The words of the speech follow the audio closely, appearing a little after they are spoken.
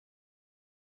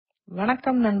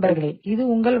வணக்கம் நண்பர்களே, இது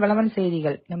உங்கள் வளவன்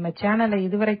செய்திகள். நம்ம சேனலை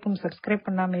இதுவரைக்கும் சப்ஸ்கிரைப்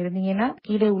பண்ணாம இருந்தீங்கன்னா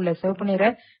கீழே உள்ள சிவப்பு நிற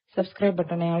சப்ஸ்கிரைப்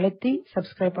பட்டனை அழுத்தி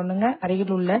சப்ஸ்கிரைப் பண்ணுங்க.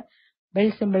 அருகில் உள்ள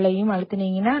பெல் சிம்பிளையும்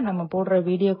அழுத்தினீங்கன்னா நம்ம போடுற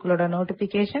வீடியோக்களோட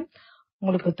நோட்டிபிகேஷன்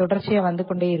உங்களுக்கு தொடர்ச்சியா வந்து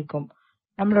கொண்டே இருக்கும்.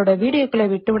 நம்மளோட வீடியோக்களை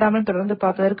விட்டு விடாமல் தொடர்ந்து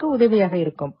பார்ப்பதற்கு உதவியாக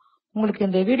இருக்கும். உங்களுக்கு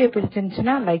இந்த வீடியோ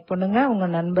பிடிச்சிருந்துச்சுன்னா லைக் பண்ணுங்க, உங்க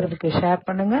நண்பர்களுக்கு ஷேர்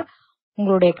பண்ணுங்க,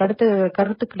 உங்களுடைய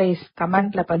கருத்துக்களை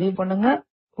கமெண்ட்ல பதிவு பண்ணுங்க.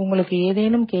 உங்களுக்கு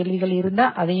ஏதேனும் கேள்விகள் இருந்தா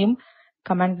அதையும்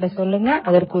கமெண்ட்ல சொல்லுங்க.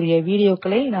 அதற்குரிய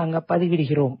வீடியோக்களை நாங்க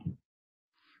பதிவிடுகிறோம்.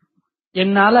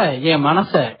 என்னால என்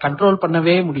மனச கண்ட்ரோல்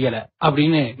பண்ணவே முடியல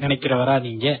அப்படின்னு நினைக்கிறவரா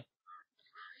நீங்க?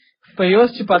 இப்ப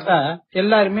யோசிச்சு பார்த்தா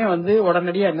எல்லாருமே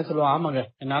உடனடியா என்ன சொல்லுவோம், ஆமாங்க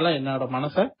என்னால என்னோட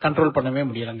மனச கண்ட்ரோல் பண்ணவே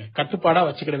முடியலங்க, கட்டுப்பாடா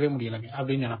வச்சுக்கிடவே முடியலங்க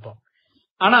அப்படின்னு நினைப்போம்.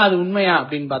 ஆனா அது உண்மையா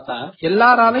அப்படின்னு பார்த்தா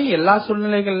எல்லாராலையும் எல்லா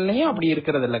சூழ்நிலைகள்லயும் அப்படி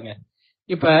இருக்கிறது இல்லைங்க.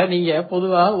 இப்ப நீங்க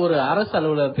பொதுவா ஒரு அரசு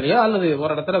அலுவலகத்திலயோ அல்லது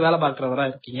ஒரு இடத்துல வேலை பார்க்கிறவரா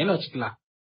இருக்கீங்கன்னு வச்சுக்கலாம்.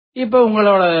 இப்ப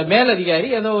உங்களோட மேலதிகாரி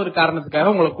ஏதோ ஒரு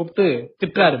காரணத்துக்காக உங்களை கூப்பிட்டு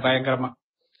திட்டுறாரு பயங்கரமா.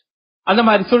 அந்த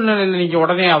மாதிரி சூழ்நிலையில நீங்க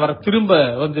உடனே அவரை திரும்ப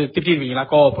திட்டிடுவீங்களா?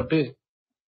 கோவப்பட்டு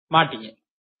மாட்டீங்க.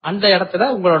 அந்த இடத்துல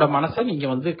உங்களோட மனசை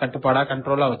நீங்க கட்டுப்பாடா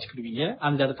கண்ட்ரோலா வச்சுக்கிடுவீங்க.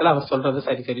 அந்த இடத்துல அவர் சொல்றது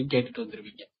சரி சரின்னு கேட்டுட்டு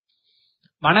வந்துருவீங்க.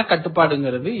 மன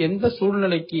கட்டுப்பாடுங்கிறது எந்த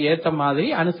சூழ்நிலைக்கு ஏத்த மாதிரி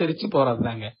அனுசரிச்சு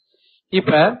போறதுதாங்க.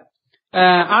 இப்ப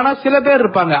ஆனா சில பேர்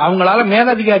இருப்பாங்க, அவங்களால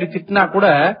மேலதிகாரி திட்டினா கூட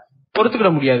பொறுத்துக்கிட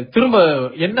முடியாது. திரும்ப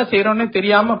என்ன செய்யறோம்னு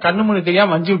தெரியாம கண்ணு முன்னு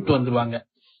தெரியாம வஞ்சி விட்டு வந்துருவாங்க.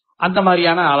 அந்த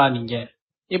மாதிரியான ஆளா நீங்க?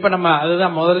 இப்ப நம்ம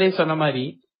அதுதான் முதல்ல சொன்ன மாதிரி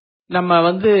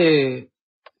நம்ம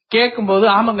கேட்கும் போது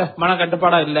ஆமாங்க மன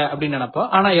கட்டுப்பாடா இல்ல அப்படின்னு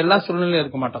நினைப்போம். ஆனா எல்லா சூழ்நிலையும்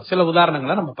இருக்க மாட்டோம். சில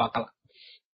உதாரணங்களை நம்ம பார்க்கலாம்.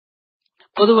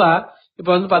 பொதுவா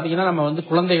இப்ப பாத்தீங்கன்னா நம்ம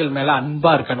குழந்தைகள் மேல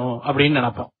அன்பா இருக்கணும் அப்படின்னு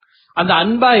நினைப்போம். அந்த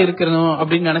அன்பா இருக்கணும்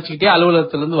அப்படின்னு நினைச்சுக்கிட்டே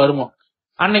அலுவலகத்துல இருந்து வருவோம்.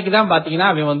 அன்னைக்குதான் பாத்தீங்கன்னா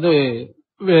அவன்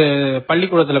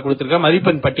பள்ளிக்கூடத்துல கொடுத்திருக்க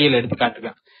மதிப்பெண் பட்டியல் எடுத்து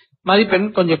காட்டுங்க. மதிப்பெண்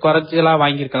கொஞ்சம் குறைச்சலா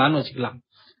வாங்கியிருக்கலாம்னு வச்சுக்கலாம்.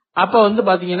 அப்ப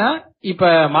பாத்தீங்கன்னா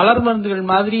இப்ப மலர் மருந்துகள்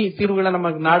மாதிரி தீர்வுகளை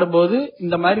நமக்கு நாடும் போது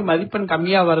இந்த மாதிரி மதிப்பெண்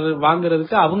கம்மியா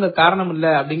வாங்குறதுக்கு அவங்க காரணம்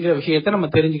இல்ல அப்படிங்கிற விஷயத்த நம்ம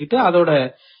தெரிஞ்சுக்கிட்டு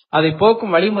அதை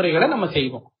போக்கும் வழிமுறைகளை நம்ம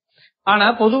செய்வோம். ஆனா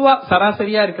பொதுவா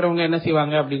சராசரியா இருக்கிறவங்க என்ன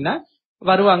செய்வாங்க அப்படின்னா,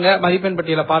 வருவாங்க மதிப்பெண்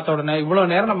பட்டியலை பார்த்த உடனே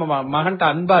இவ்வளவு நேரம் நம்ம மகன்கிட்ட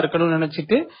அன்பா இருக்கணும்னு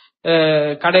நினைச்சிட்டு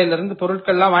கடையில இருந்து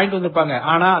பொருட்கள் எல்லாம் வாங்கிட்டு வந்திருப்பாங்க.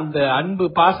 ஆனா அந்த அன்பு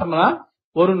பாசம்லாம்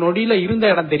ஒரு நொடியில இருந்த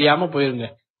இடம் தெரியாம போயிருங்க.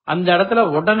 அந்த இடத்துல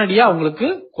உடனடியா அவங்களுக்கு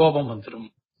கோபம் வந்துடும்.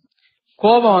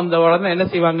 கோபம் வந்த உடனே என்ன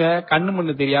செய்வாங்க, கண்ணு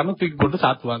முன்னு தெரியாம தூக்கி போட்டு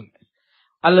சாத்துவாங்க.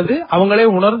 அல்லது அவங்களே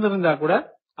உணர்ந்திருந்தா கூட,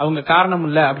 அவங்க காரணம்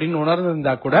இல்ல அப்படின்னு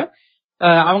உணர்ந்திருந்தா கூட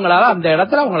அவங்களால அந்த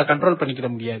இடத்துல அவங்களை கண்ட்ரோல் பண்ணிக்கிட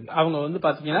முடியாது. அவங்க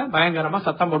பாத்தீங்கன்னா பயங்கரமா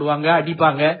சத்தம் போடுவாங்க,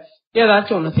 அடிப்பாங்க,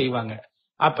 ஏதாச்சும் ஒண்ணு செய்வாங்க.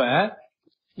 அப்ப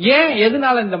ஏன்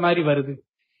எதனால இந்த மாதிரி வருது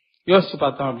யோசிச்சு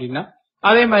பார்த்தோம் அப்படின்னா,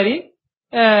 அதே மாதிரி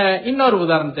இன்னொரு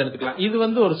உதாரணத்தை எடுத்துக்கலாம்.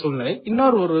 இது ஒரு சூழ்நிலை.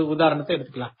 இன்னொரு உதாரணத்தை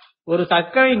எடுத்துக்கலாம். ஒரு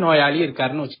சர்க்கரை நோயாளி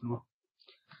இருக்காருன்னு வச்சுக்கணும்.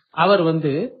 அவர்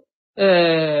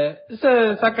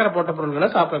சர்க்கரை போட்ட பொருட்களை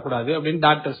சாப்பிடக்கூடாது அப்படின்னு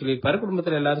டாக்டர் சொல்லியிருப்பாரு,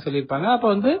 குடும்பத்துல எல்லாரும் சொல்லியிருப்பாங்க.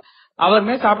 அப்ப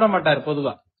அவருமே சாப்பிட மாட்டாரு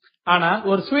பொதுவா. ஆனா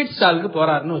ஒரு ஸ்வீட் ஸ்டாலுக்கு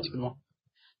போறாருன்னு வச்சுக்கணும்.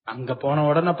 அங்க போன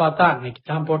உடனே பார்த்தா அன்னைக்கு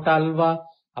தான் போட்ட அல்வா,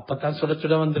 அப்பதான் சுட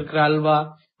சுட வந்திருக்கிற அல்வா,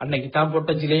 அன்னைக்கு தான்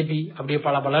போட்ட ஜிலேபி அப்படியே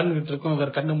பலன்னு இருக்கும்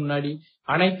இவர் கண்ணு முன்னாடி.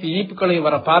 அனைத்து இனிப்புகளையும்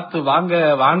இவரை பார்த்து வாங்க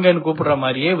வாங்கன்னு கூப்பிடுற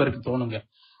மாதிரியே இவருக்கு தோணுங்க.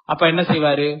 அப்ப என்ன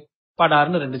செய்வாரு,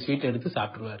 படார்னு 2 ஸ்வீட் எடுத்து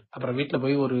சாப்பிடுவாரு. அப்புறம் வீட்டுல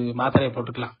போய் ஒரு மாத்திரையை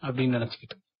போட்டுக்கலாம் அப்படின்னு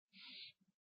நினைச்சுக்கிட்டு.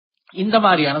 இந்த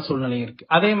மாதிரியான சூழ்நிலை இருக்கு.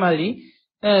 அதே மாதிரி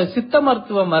சித்த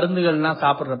மருத்துவ மருந்துகள்லாம்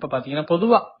சாப்பிடுறப்ப பாத்தீங்கன்னா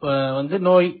பொதுவா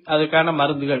நோய் அதுக்கான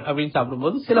மருந்துகள் அப்படின்னு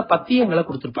சாப்பிடும்போது சில பத்தியங்களை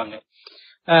கொடுத்திருப்பாங்க.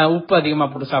 உப்பு அதிகமா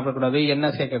போட்டு சாப்பிடக்கூடாது,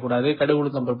 எண்ணெய் சேர்க்கக்கூடாது, கடுகு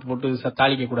உளுத்தம் பருப்பு போட்டு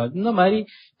தாளிக்க கூடாது. இந்த மாதிரி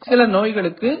சில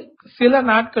நோய்களுக்கு சில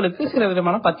நாட்களுக்கு சில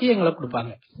விதமான பத்தியங்களை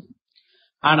கொடுப்பாங்க.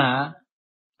 ஆனா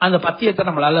அந்த பத்தியத்தை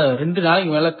நம்மளால 2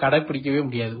 நாளைக்கு மேல கடைபிடிக்கவே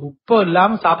முடியாது. உப்பு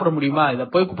இல்லாம சாப்பிட முடியுமா? இத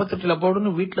போய் குப்பத்தொட்டில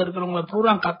போடுன்னு வீட்டுல இருக்கிறவங்க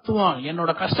பூரா கத்துவோம்.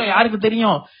 என்னோட கஷ்டம் யாருக்கு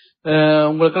தெரியும்?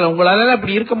 உங்களால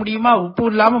இப்படி இருக்க முடியுமா? உப்பு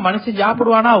இல்லாம மனுஷன்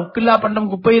சாப்பிடுவானா? உப்பு இல்லா பண்டம்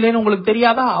குப்பையிலேன்னு உங்களுக்கு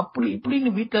தெரியாதா? அப்படி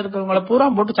இப்படின்னு வீட்டுல இருக்கிறவங்களை பூரா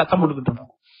போட்டு சத்தம் போட்டுக்கிட்டு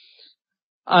இருப்போம்.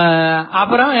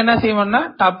 அப்புறம் என்ன செய்வோம்னா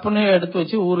டப்புன்னு எடுத்து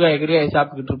வச்சு ஊறுகாய் கறியாய்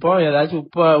சாப்பிட்டுக்கிட்டு இருப்போம். ஏதாச்சும்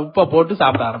உப்பை போட்டு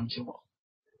சாப்பிட ஆரம்பிச்சிருவோம்.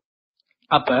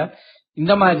 அப்ப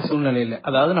இந்த மாதிரி சூழ்நிலையில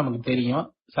அதாவது நமக்கு தெரியும்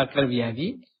சர்க்கரை வியாதி,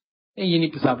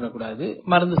 இனிப்பு சாப்பிடக்கூடாது,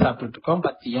 மருந்து சாப்பிட்டு இருக்கோம்,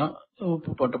 பத்தியம்,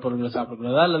 உப்பு போட்ட பொருட்களை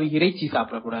சாப்பிடக்கூடாது, அல்லது இறைச்சி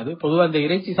சாப்பிடக்கூடாது. பொதுவா இந்த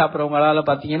இறைச்சி சாப்பிடறவங்களால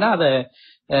பாத்தீங்கன்னா அதை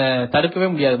தடுக்கவே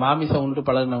முடியாது. மாமிசம் உண்டு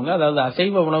பழகினவங்க, அதாவது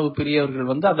அசைவ உணவு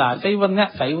பிரியவர்கள் அந்த அசைவம்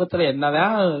தான், சைவத்துல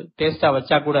என்னதான் டேஸ்டா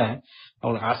வச்சா கூட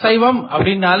அவங்களுக்கு அசைவம்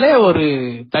அப்படின்னாலே ஒரு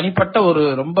தனிப்பட்ட ஒரு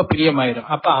ரொம்ப பிரியமாயிடும்.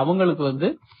 அப்ப அவங்களுக்கு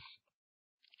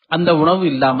அந்த உணவு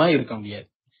இல்லாம இருக்க முடியாது.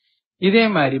 இதே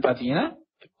மாதிரி பாத்தீங்கன்னா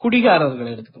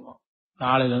குடிகாரர்கள் எடுத்துக்குவோம்.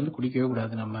 நாளையில குடிக்கவே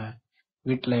கூடாது, நம்ம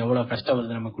வீட்டுல எவ்வளவு கஷ்டம்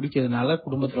வருது, நம்ம குடிக்கிறதுனால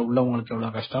குடும்பத்துல உள்ளவங்களுக்கு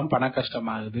எவ்வளவு கஷ்டம், பண கஷ்டம்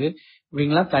ஆகுது,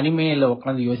 இப்படிங்கெல்லாம் தனிமையில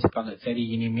உட்காந்து யோசிப்பாங்க. சரி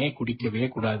இனிமே குடிக்கவே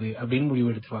கூடாது அப்படின்னு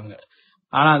முடிவு எடுத்துருவாங்க.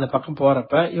 ஆனா அந்த பக்கம்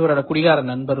போறப்ப இவரோட குடிகார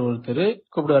நண்பர் ஒருத்தர்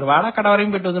கூப்பிடுவார், வாடா கடை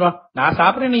வரையும் போயிட்டு வந்துருவான், நான்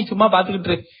சாப்பிடுறேன், நீ சும்மா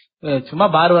பாத்துக்கிட்டு சும்மா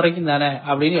பார் வரைக்கும் தானே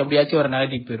அப்படின்னு எப்படியாச்சும் ஒரு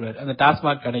நகட்டிட்டு போயிருவாரு. அந்த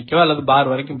டாஸ்மாக் கடைக்கோ அல்லது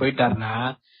பார் வரைக்கும் போயிட்டாருன்னா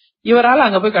இவரால்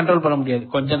அங்க போய் கண்ட்ரோல் பண்ண முடியாது.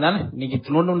 கொஞ்சம் தானே, இன்னைக்கு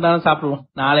துணுன்னு தானே சாப்பிடுவோம்,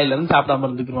 நாளையில இருந்து சாப்பிடாம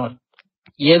இருந்துக்கிறோம்,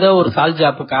 ஏதோ ஒரு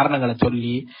சால்ஜாப்பு காரணங்களை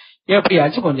சொல்லி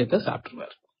எப்படியாச்சும் கொஞ்சத்தை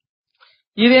சாப்பிட்டுருவாரு.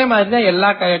 இதே மாதிரிதான் எல்லா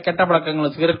கெட்ட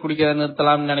பழக்கங்களும். சிகரெட் குடிக்கிறத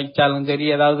நிறுத்தலாம்னு நினைச்சாலும் சரி,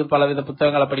 ஏதாவது பலவித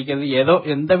புத்தகங்களை படிக்கிறது, ஏதோ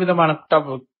எந்த விதமான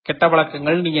கெட்ட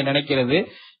பழக்கங்கள் நீங்க நினைக்கிறது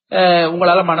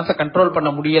உங்களால மனசை கண்ட்ரோல் பண்ண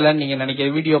முடியலன்னு நீங்க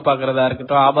நினைக்கிறது, வீடியோ பாக்குறதா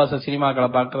இருக்கட்டும், ஆபாச சினிமாக்களை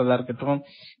பாக்குறதா இருக்கட்டும்,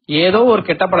 ஏதோ ஒரு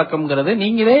கெட்ட பழக்கம்ங்கிறது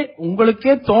நீங்களே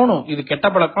உங்களுக்கே தோணும் இது கெட்ட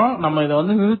பழக்கம், நம்ம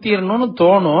இதை நிறுத்திடணும்னு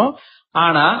தோணும்.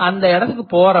 ஆனா அந்த இடத்துக்கு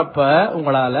போறப்ப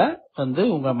உங்களால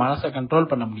உங்க மனசை கண்ட்ரோல்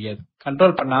பண்ண முடியாது.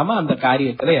 கண்ட்ரோல் பண்ணாம அந்த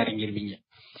காரியத்துல இறங்கிருவீங்க.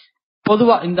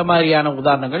 பொதுவா இந்த மாதிரியான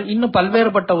உதாரணங்கள், இன்னும்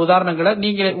பல்வேறுபட்ட உதாரணங்களை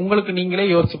உங்களுக்கு நீங்களே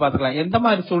யோசிச்சு பாத்துக்கலாம். எந்த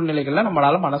மாதிரி சூழ்நிலைகள்ல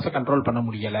நம்மளால மனசை கண்ட்ரோல் பண்ண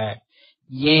முடியல,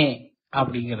 ஏன்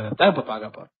அப்படிங்கறத இப்ப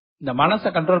பார்க்க போறோம். இந்த மனசை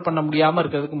கண்ட்ரோல் பண்ண முடியாம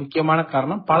இருக்கிறதுக்கு முக்கியமான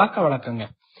காரணம் பழக்க வழக்கங்க.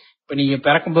 இப்ப நீங்க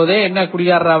பிறக்கும் போதே என்ன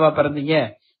குடிகாரராவா பிறந்தீங்க,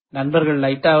 நண்பர்கள்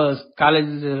லைட்டா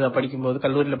காலேஜ்ல படிக்கும்போது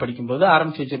கல்லூரியில படிக்கும்போது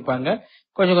ஆரம்பிச்சு வச்சிருப்பாங்க,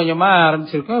 கொஞ்சம் கொஞ்சமா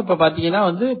ஆரம்பிச்சிருக்கோம். இப்ப பாத்தீங்கன்னா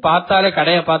பார்த்தாலே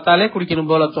கடையை பார்த்தாலே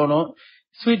குடிக்கணும் போல தோணும்.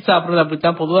 ஸ்வீட் சாப்பிடுறது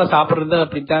அப்படித்தான், பொதுவா சாப்பிடுறது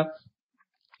அப்படித்தான்.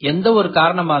 எந்த ஒரு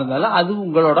காரணமா இருந்தாலும் அது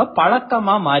உங்களோட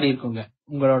பழக்கமா மாறி இருக்குங்க.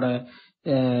 உங்களோட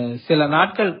சில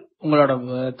நாட்கள் உங்களோட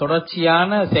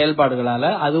தொடர்ச்சியான செயல்பாடுகளால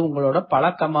அது உங்களோட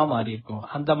பழக்கமா மாறி இருக்கும்.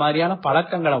 அந்த மாதிரியான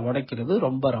பழக்கங்களை உடைக்கிறது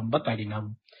ரொம்ப ரொம்ப கடினம்.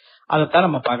 அதைத்தான்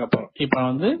நம்ம பார்க்க போறோம்.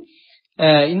 இப்ப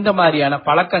இந்த மாதிரியான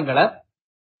பழக்கங்களை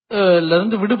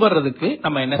இருந்து விடுபடுறதுக்கு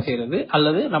நம்ம என்ன செய்யறது,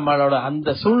 அல்லது நம்மளோட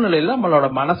அந்த சூழ்நிலையில நம்மளோட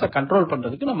மனசை கண்ட்ரோல்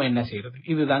பண்றதுக்கு நம்ம என்ன செய்யறது,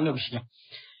 இதுதாங்க விஷயம்.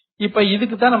 இப்ப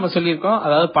இதுக்கு தான் நம்ம சொல்லியிருக்கோம்,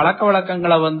 அதாவது பழக்க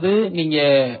வழக்கங்களை நீங்க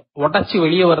உடைச்சு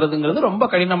வெளியே வர்றதுங்கிறது ரொம்ப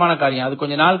கடினமான காரியம். அது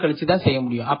கொஞ்ச நாள் கழிச்சுதான் செய்ய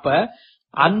முடியும். அப்ப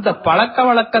அந்த பழக்க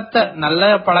வழக்கத்தை, நல்ல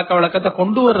பழக்க வழக்கத்தை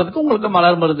கொண்டு வர்றதுக்கு உங்களுக்கு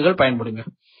மலர் மருந்துகள் பயன்படுங்க.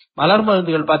 மலர்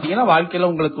மருந்துகள் பாத்தீங்கன்னா வாழ்க்கையில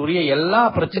உங்களுக்கு உரிய எல்லா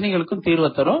பிரச்சனைகளுக்கும் தீர்வு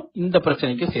தரும், இந்த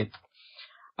பிரச்சனைக்கு சேர்த்து.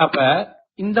 அப்ப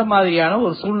இந்த மாதிரியான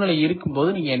ஒரு சூழ்நிலை இருக்கும்போது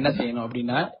நீங்க என்ன செய்யணும்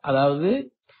அப்படின்னா, அதாவது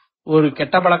ஒரு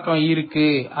கெட்ட பழக்கம் இருக்கு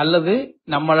அல்லது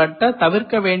நம்மள்ட்ட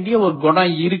தவிர்க்க வேண்டிய ஒரு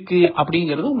குணம் இருக்கு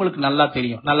அப்படிங்கிறது உங்களுக்கு நல்லா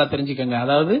தெரியும். நல்லா தெரிஞ்சுக்கங்க.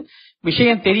 அதாவது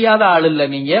விஷயம் தெரியாத ஆள் இல்ல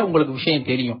நீங்க, உங்களுக்கு விஷயம்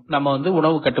தெரியும். நம்ம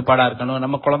உணவு கட்டுப்பாடா இருக்கணும்,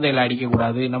 நம்ம குழந்தைகளை அடிக்க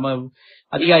கூடாது, நம்ம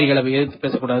அதிகாரிகளை எதிர்த்து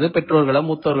பேசக்கூடாது, பெற்றோர்களை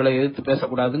மூத்தோர்களை எதிர்த்து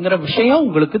பேசக்கூடாதுங்கிற விஷயம்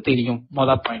உங்களுக்கு தெரியும்.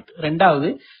 முதல் பாயிண்ட். ரெண்டாவது,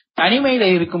 தனிமையில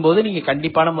இருக்கும்போது நீங்க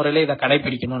கண்டிப்பான முறையில இதை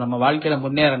கடைபிடிக்கணும், நம்ம வாழ்க்கையில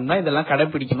முன்னேறணும்னா இதெல்லாம்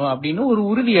கடைபிடிக்கணும் அப்படின்னு ஒரு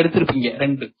உறுதி எடுத்திருப்பீங்க.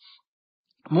 2.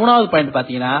 மூணாவது பாயிண்ட்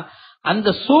பாத்தீங்கன்னா, அந்த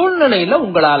சூழ்நிலையில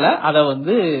உங்களால அதை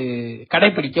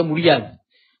கடைபிடிக்க முடியாது,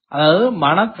 அதாவது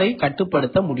மனத்தை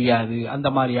கட்டுப்படுத்த முடியாது. அந்த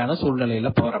மாதிரியான சூழ்நிலையில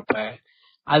போறப்ப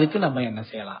அதுக்கு நம்ம என்ன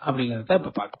செய்யலாம் அப்படிங்கறத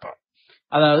இப்ப பார்க்க போறோம்.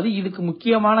 அதாவது இதுக்கு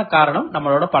முக்கியமான காரணம்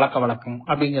நம்மளோட பழக்க வழக்கம்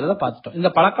அப்படிங்கறத பார்த்துட்டோம்.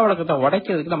 இந்த பழக்க வழக்கத்தை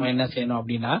உடைக்கிறதுக்கு நம்ம என்ன செய்யணும்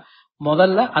அப்படின்னா,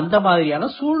 முதல்ல அந்த மாதிரியான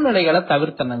சூழ்நிலைகளை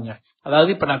தவிர்த்தணுங்க. அதாவது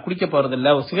இப்ப நான் குடிக்க போறது இல்ல,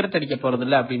 ஒரு சிகரெட் அடிக்க போறது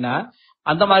இல்ல அப்படின்னா,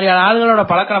 அந்த மாதிரியான ஆளுகளோட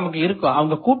பழக்கம் நமக்கு இருக்கும்.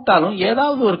 அவங்க கூப்பிட்டாலும்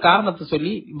ஏதாவது ஒரு காரணத்தை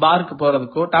சொல்லி பாருக்கு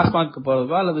போறதுக்கோ, டாஸ்மாக்கு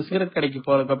போறதுக்கோ, அல்லது சிகரெட் கடைக்கு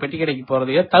போறதுக்கோ, பெட்டி கடைக்கு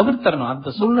போறதையோ தவிர்த்தரணும்.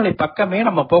 அந்த சூழ்நிலை பக்கமே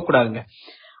நம்ம போக கூடாதுங்க.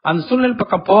 அந்த சூழ்நிலை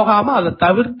பக்கம் போகாம அதை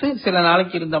தவிர்த்து சில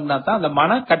நாளைக்கு இருந்தோம்னா தான் அந்த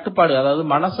மன கட்டுப்பாடு, அதாவது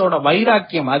மனசோட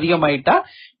வைராக்கியம் அதிகமாயிட்டா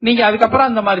நீங்க அதுக்கப்புறம்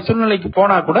அந்த மாதிரி சூழ்நிலைக்கு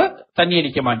போனா கூட தண்ணி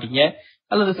அடிக்க மாட்டீங்க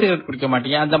அல்லது சிகரெட் குடிக்க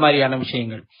மாட்டீங்க, அந்த மாதிரியான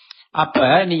விஷயங்கள். அப்ப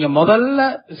நீங்க முதல்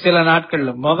சில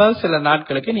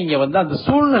நாட்களுக்கு நீங்க அந்த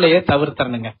சூழ்நிலையை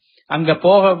தவிர்த்தரணுங்க. அங்க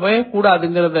போகவே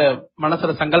கூடாதுங்கிறத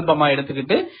மனசுல சங்கல்பமா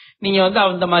எடுத்துக்கிட்டு நீங்க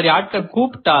அந்த மாதிரி ஆட்கள்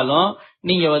கூப்பிட்டாலும்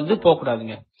நீங்க போக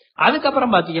கூடாதுங்க.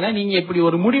 அதுக்கப்புறம் பாத்தீங்கன்னா, நீங்க இப்படி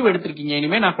ஒரு முடிவு எடுத்திருக்கீங்க,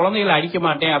 இனிமே நான் குழந்தைகளை அடிக்க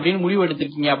மாட்டேன் அப்படின்னு முடிவு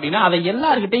எடுத்திருக்கீங்க அப்படின்னா அதை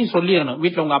எல்லார்கிட்டையும் சொல்லிடணும்.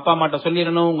 வீட்டுல உங்க அப்பா அம்மாட்ட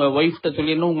சொல்லிடணும், உங்க ஒய்ஃப்ட்ட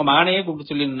சொல்லிடணும், உங்க மகனையே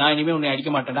கூப்பிட்டு சொல்லிடணும், நான் இனிமே உன்னை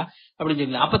அடிக்க மாட்டேன்டா அப்படின்னு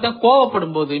சொல்லி. அப்பதான்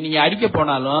கோவப்படும் போது நீங்க அடிக்க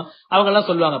போனாலும் அவங்க எல்லாம்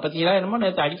சொல்லுவாங்க, பாத்தீங்களா என்னமோ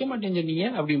நேற்று அடிக்க மாட்டேன்னு சொன்னீங்க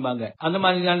அப்படிம்பாங்க. அந்த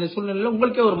மாதிரியான சூழ்நிலையில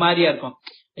உங்களுக்கே ஒரு மாதிரியா இருக்கும்,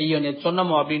 ஐயோ நேற்று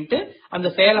சொன்னமோ அப்படின்ட்டு அந்த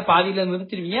செயலை பாதியில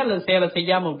நிறுத்திடுவீங்க அல்லது செயலை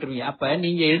செய்யாம விட்டுருவீங்க. அப்ப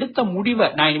நீங்க எடுத்த முடிவை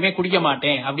நான் இனிமே குடிக்க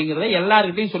மாட்டேன் அப்படிங்கறத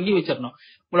எல்லாருக்கிட்டையும் சொல்லி வச்சிடணும்.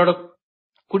 உங்களோட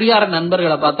குடிகார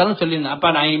நண்பர்களை பார்த்தாலும் சொல்லிருந்தேன், அப்பா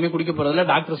நான் இனிமே குடிக்க போறதில்ல,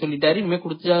 டாக்டர் சொல்லிட்டாரு, இனிமே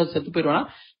குடிச்சா செத்து போயிடுவேனா,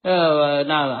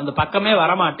 நான் அந்த பக்கமே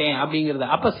வரமாட்டேன் அப்படிங்கறத.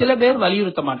 அப்ப சில பேர்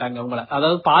வலியுறுத்த மாட்டாங்க உங்களை,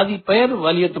 அதாவது பாதி பேர்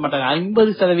வலியுறுத்த மாட்டாங்க.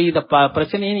 50%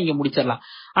 பிரச்சனையை நீங்க முடிச்சிடலாம்.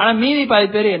 ஆனா மீதி பாதி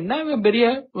பேர் என்ன பெரிய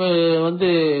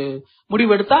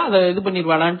முடிவெடுத்தா அதை இது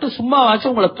பண்ணிடுவானான்ட்டு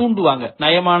சும்மாவாச்சும் உங்களை தூண்டுவாங்க,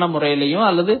 நயமான முறையிலையும்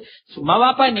அல்லது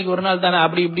சும்மாவாப்பா இன்னைக்கு ஒரு நாள் தானே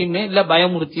அப்படி இப்படின்னு, இல்ல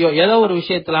பயமுறுத்தியோ ஏதோ ஒரு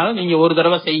விஷயத்தினாலும் நீங்க ஒரு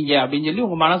தடவை செய்யுங்க அப்படின்னு சொல்லி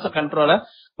உங்க மனசை கண்ட்ரோலை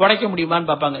உடைக்க முடியுமான்னு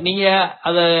பாப்பாங்க. நீங்க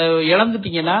அத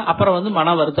இழந்துட்டீங்கன்னா அப்புறம் வந்து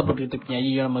மன வருத்தப்பட்டு இருப்பீங்க.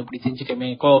 ஐயோ நம்ம இப்படி செஞ்சுட்டோமே,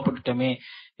 கோவப்பட்டுட்டோமே,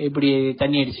 இப்படி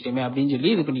தண்ணி அடிச்சிட்டோமே அப்படின்னு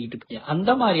சொல்லி இது பண்ணிக்கிட்டு இருப்பீங்க.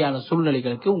 அந்த மாதிரியான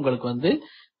சூழ்நிலைகளுக்கு உங்களுக்கு வந்து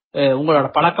உங்களோட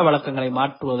பழக்க வழக்கங்களை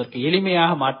மாற்றுவதற்கு,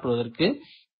 எளிமையாக மாற்றுவதற்கு,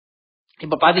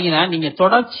 இப்ப பாத்தீங்கன்னா நீங்க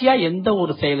தொடர்ச்சியா எந்த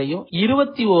ஒரு செயலையும்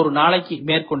 21 நாளைக்கு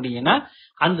மேற்கொண்டீங்கன்னா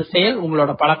அந்த செயல்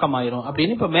உங்களோட பழக்கமாயிரும்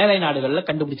அப்படின்னு இப்ப மேலை நாடுகள்ல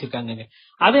கண்டுபிடிச்சிருக்காங்க.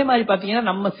 அதே மாதிரி பாத்தீங்கன்னா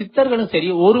நம்ம சித்தர்களும் சரி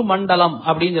ஒரு மண்டலம்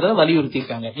அப்படிங்கறத வலியுறுத்தி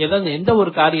இருக்காங்க. எந்த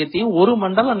ஒரு காரியத்தையும் ஒரு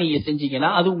மண்டலம் நீங்க செஞ்சீங்கன்னா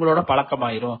அது உங்களோட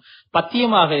பழக்கமாயிரும்.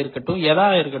 பத்தியமாக இருக்கட்டும்,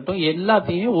 எதாக இருக்கட்டும்,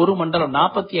 எல்லாத்தையும் ஒரு மண்டலம்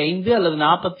 45 அல்லது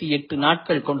 48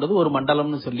 நாட்கள் கொண்டது ஒரு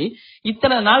மண்டலம்னு சொல்லி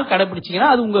இத்தனை நாள் கடைபிடிச்சீங்கன்னா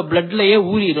அது உங்க பிளட்லயே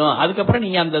ஊறிடும். அதுக்கப்புறம்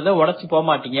நீங்க அந்த இதை உடச்சு போக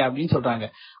மாட்டீங்க அப்படின்னு சொல்றாங்க.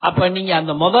 அப்ப நீங்க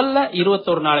அந்த முதல்ல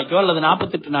 21 நாளைக்கோ அல்லது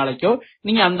 48 நாளைக்கோ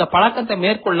நீங்க அந்த பழக்கத்தை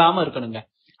மேற்கொள்ளாம இருக்கணுங்க.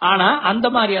 ஆனா அந்த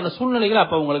மாதிரியான சூழ்நிலைகள்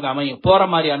அப்ப உங்களுக்கு அமையும், போற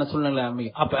மாதிரியான சூழ்நிலை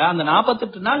அமையும். அப்ப அந்த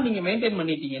 48 நாள் நீங்க மெயின்டைன்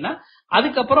பண்ணிட்டீங்கன்னா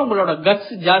அதுக்கப்புறம் உங்களோட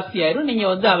கட்ஸ் ஜாஸ்தி ஆயிரும். நீங்க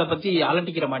வந்து அதை பத்தி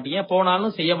அலட்டிக்கிற மாட்டீங்க,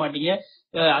 போனாலும் செய்ய மாட்டீங்க.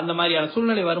 அந்த மாதிரியான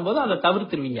சூழ்நிலை வரும்போது அதை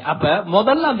தவிர்த்துருவீங்க. அப்ப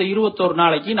முதல்ல அந்த 21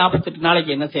 நாளைக்கு 48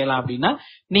 நாளைக்கு என்ன செய்யலாம் அப்படின்னா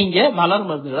நீங்க மலர்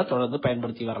மருந்துகளை தொடர்ந்து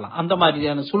பயன்படுத்தி வரலாம். அந்த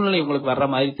மாதிரியான சூழ்நிலை உங்களுக்கு வர்ற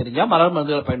மாதிரி தெரிஞ்சா மலர்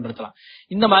மருந்துகளை பயன்படுத்தலாம்.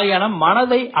 இந்த மாதிரியான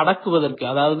மனதை அடக்குவதற்கு,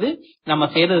 அதாவது நம்ம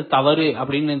செய்யறது தவறு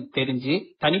அப்படின்னு தெரிஞ்சு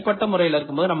தனிப்பட்ட முறையில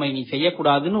இருக்கும்போது நம்ம இனி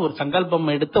செய்யக்கூடாதுன்னு ஒரு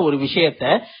சங்கல்பம் எடுத்த ஒரு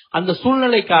விஷயத்த அந்த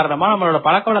சூழ்நிலை காரணமா, நம்மளோட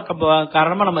பழக்க வழக்க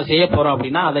காரணமா நம்ம செய்ய போறோம்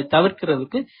அப்படின்னா அதை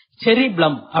தவிர்க்கிறதுக்கு செரி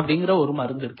பிளம் அப்படிங்கிற ஒரு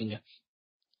மருந்து இருக்குங்க.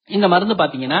 இந்த மருந்து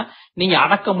பாத்தீங்கன்னா நீங்க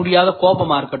அடக்க முடியாத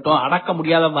கோபமா இருக்கட்டும், அடக்க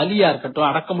முடியாத வலியா இருக்கட்டும்,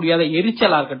 அடக்க முடியாத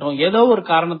எரிச்சலா இருக்கட்டும், ஏதோ ஒரு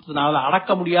காரணத்தினால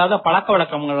அடக்க முடியாத பழக்க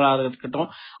வழக்கங்களாக இருக்கட்டும்,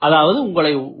 அதாவது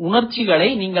உங்களை உணர்ச்சிகளை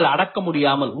நீங்கள் அடக்க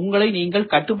முடியாமல், உங்களை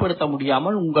நீங்கள் கட்டுப்படுத்த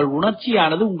முடியாமல், உங்கள்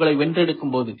உணர்ச்சியானது உங்களை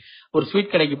வென்றெடுக்கும் போது, ஒரு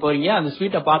ஸ்வீட் கடைக்கு போறீங்க, அந்த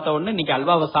ஸ்வீட்டை பார்த்த உடனே இன்னைக்கு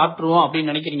அல்வாவை சாப்பிட்டுருவோம்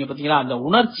அப்படின்னு நினைக்கிறீங்க பாத்தீங்களா, அந்த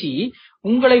உணர்ச்சி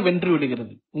உங்களை வென்று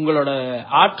விடுகிறது, உங்களோட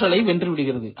ஆற்றலை வென்று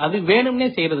விடுகிறது. அது வேணும்னே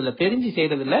செய்யறது இல்ல, தெரிஞ்சு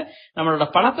செய்யறது இல்ல, நம்மளோட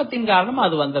பழக்கத்தின் காரணமா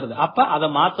அது வந்துருது. அப்ப அதை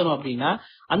மாத்தணும் அப்படின்னா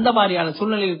அந்த மாதிரியான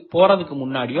சூழ்நிலைக்கு போறதுக்கு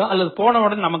முன்னாடியோ அல்லது போன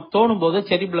உடனே நமக்கு தோணும் போது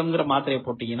செரி பிளம்ங்கிற மாத்திரையை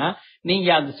போட்டீங்கன்னா நீங்க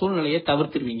அந்த சூழ்நிலையை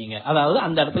தவிர்த்துருவீங்க. அதாவது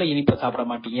அந்த இடத்துல இனிப்பை சாப்பிட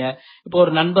மாட்டீங்க. இப்போ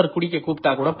ஒரு நண்பர் குடிக்க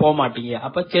கூப்பிட்டா கூட போக மாட்டீங்க.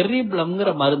 அப்ப செரி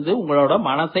பிளம்ங்கிற மருந்து உங்களோட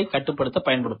மனசை கட்டுப்படுத்த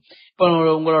பயன்படும். இப்போ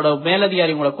உங்களோட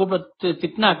மேலதிகாரி உங்களை கூப்பிட்டு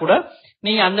திட்டினா கூட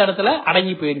நீங்க அந்த இடத்துல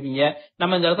அடங்கி போயிருவீங்க.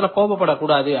 நம்ம இந்த இடத்துல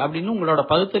கோபப்படக்கூடாது அப்படின்னு உங்களோட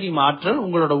பகுத்தறியும் ஆற்றல்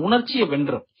உங்களோட உணர்ச்சியை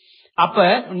வென்றும். அப்ப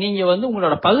நீங்க வந்து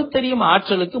உங்களோட பகுத்தறியும்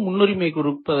ஆற்றலுக்கு முன்னுரிமை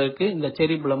கொடுப்பதற்கு இந்த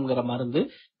செரி பிளம்ங்கிற மருந்து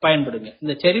பயன்படுங்க.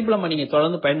 இந்த செரி பிளம் நீங்க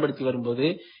தொடர்ந்து பயன்படுத்தி வரும்போது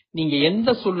நீங்க எந்த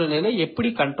சூழ்நிலையில எப்படி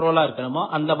கண்ட்ரோலா இருக்கணுமோ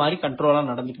அந்த மாதிரி கண்ட்ரோலா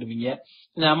நடந்துக்கிடுவீங்க.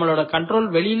 நம்மளோட கண்ட்ரோல்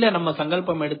வெளியில நம்ம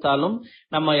சங்கல்பம் எடுத்தாலும்,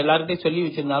 நம்ம எல்லார்கிட்டையும் சொல்லி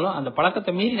வச்சிருந்தாலும், அந்த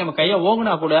பழக்கத்தை மீறி நம்ம கைய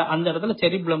ஓங்குனா கூட அந்த இடத்துல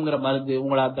செரி பிளம்ங்கிற மருந்து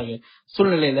உங்களை அந்த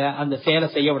சூழ்நிலையில அந்த செயலை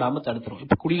செய்ய விடாம தடுத்துரும்.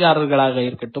 இப்ப குடிகாரர்களாக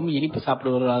இருக்கட்டும், இனிப்பு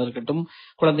சாப்பிடுவர்களாக இருக்கட்டும்,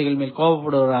 குழந்தைகள் மேல்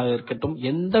கோபப்படுவதாக இருக்கட்டும்,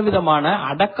 எந்த விதமான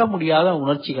அடக்க முடியாத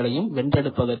உணர்ச்சிகளையும்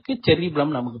வென்றெடுப்பதற்கு செரி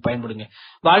பிளம் நமக்கு பயன்படுங்க.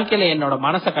 வாழ்க்கையில என்னோட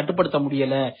மனசை கட்டுப்படுத்த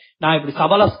முடியல, நான் இப்படி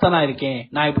சபலஸ்தனா இருக்கேன்,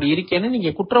 நான் இப்படி இருக்கேன்னு நீங்க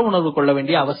குற்ற உணர்வு கொள்ள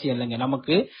வேண்டிய அவசியம் இல்லைங்க.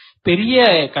 நமக்கு பெரிய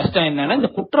கஷ்டம் என்னன்னா இந்த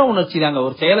குற்ற உணர்ச்சி தாங்க.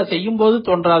 ஒரு செயலை செய்யும் போது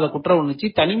தோன்றாத குற்ற உணர்ச்சி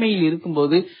தனிமையில்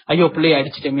இருக்கும்போது ஐயோ பிள்ளைய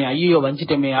அடிச்சிட்டோமே, ஐயோ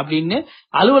வஞ்சிட்டோமே அப்படின்னு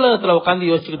அலுவலகத்துல உட்காந்து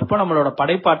யோசிச்சுக்கிட்டு இருப்போம். நம்மளோட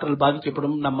படைப்பாற்றல்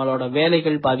பாதிக்கப்படும், நம்மளோட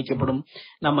வேலைகள் பாதிக்கப்படும்,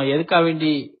 நம்ம எதுக்காக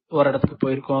வேண்டி ஒரு இடத்துக்கு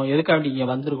போயிருக்கோம், எதுக்காக வேண்டி இங்க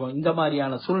வந்திருக்கோம், இந்த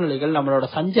மாதிரியான சூழ்நிலைகள் நம்மளோட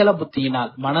சஞ்சல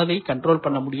புத்தியினால், மனதை கண்ட்ரோல்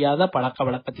பண்ண முடியாத பழக்க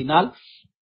வழக்கத்தினால்,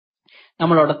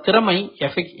 நம்மளோட திறமை,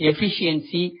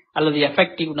 எஃபிஷியன்சி அல்லது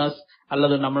எஃபெக்டிவ்னஸ்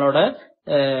அல்லது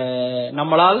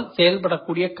நம்மளால்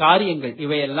செயல்படக்கூடிய காரியங்கள்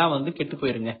இவையெல்லாம் வந்து கெட்டு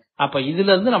போயிருங்க. அப்ப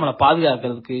இதுல இருந்து நம்மளை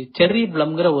பாதுகாக்கிறதுக்கு செர்ரி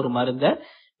பிளம்ங்கிற ஒரு மருந்த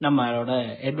நம்மளோட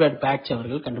எட்வர்ட் பேட்ச்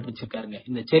அவர்கள் கண்டுபிடிச்சிருக்காருங்க.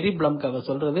 இந்த செர்ரி பிளம்க்கு அவர்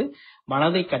சொல்றது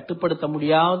மனதை கட்டுப்படுத்த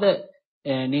முடியாத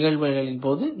நிகழ்வுகளின்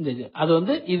போது அது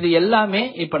வந்து இது எல்லாமே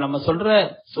இப்ப நம்ம சொல்ற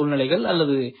சூழ்நிலைகள்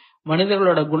அல்லது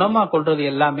மனிதர்களோட குணமா கொள்றது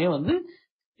எல்லாமே வந்து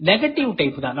நெகட்டிவ்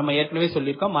டைப் தான். நம்ம ஏற்கனவே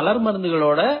சொல்லியிருக்கோம், மலர்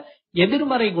மருந்துகளோட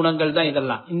எதிர்மறை குணங்கள் தான்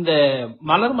இதெல்லாம். இந்த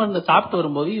மலர் மருந்து சாப்பிட்டு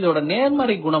வரும்போது இதோட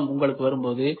நேர்மறை குணம் உங்களுக்கு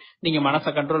வரும்போது நீங்க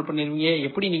மனசை கண்ட்ரோல் பண்ணிருவீங்க.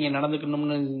 எப்படி நீங்க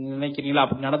நடந்துக்கணும்னு நினைக்கிறீங்களோ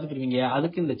அப்படி நடந்துக்குவீங்க.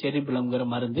 அதுக்கு இந்த செரி பிளம்ங்கிற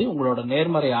மருந்து உங்களோட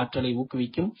நேர்மறை ஆற்றலை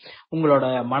ஊக்குவிக்கும், உங்களோட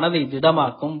மனதை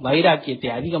திடமாக்கும்,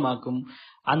 வைராக்கியத்தை அதிகமாக்கும்.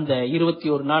 அந்த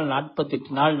 21 நாள்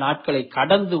 48 நாட்களை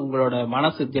கடந்து உங்களோட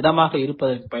மனசு திடமாக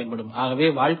இருப்பதற்கு பயன்படும். ஆகவே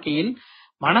வாழ்க்கையில்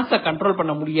மனசை கண்ட்ரோல்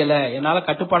பண்ண முடியல, என்னால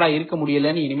கட்டுப்பாடா இருக்க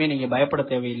முடியலன்னு இனிமே நீங்க பயப்பட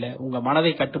தேவையில்லை. உங்க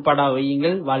மனதை கட்டுப்பாடா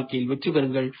வையுங்கள், வாழ்க்கையில் வெற்றி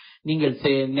பெறுங்கள். நீங்கள்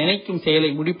நினைக்கும் செயலை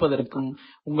முடிப்பதற்கும்,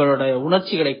 உங்களோட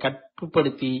உணர்ச்சிகளை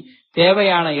கட்டுப்படுத்தி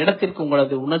தேவையான இடத்திற்கு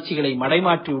உங்களது உணர்ச்சிகளை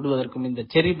மடைமாற்றி விடுவதற்கும் இந்த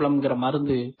செரி பிளம்ங்கிற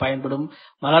மருந்து பயன்படும்.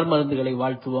 மலர் மருந்துகளை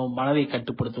வாழ்த்துவோம், மனதை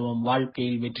கட்டுப்படுத்துவோம்,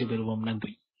 வாழ்க்கையில் வெற்றி பெறுவோம்.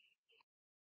 நன்றி.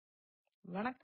 வணக்கம்.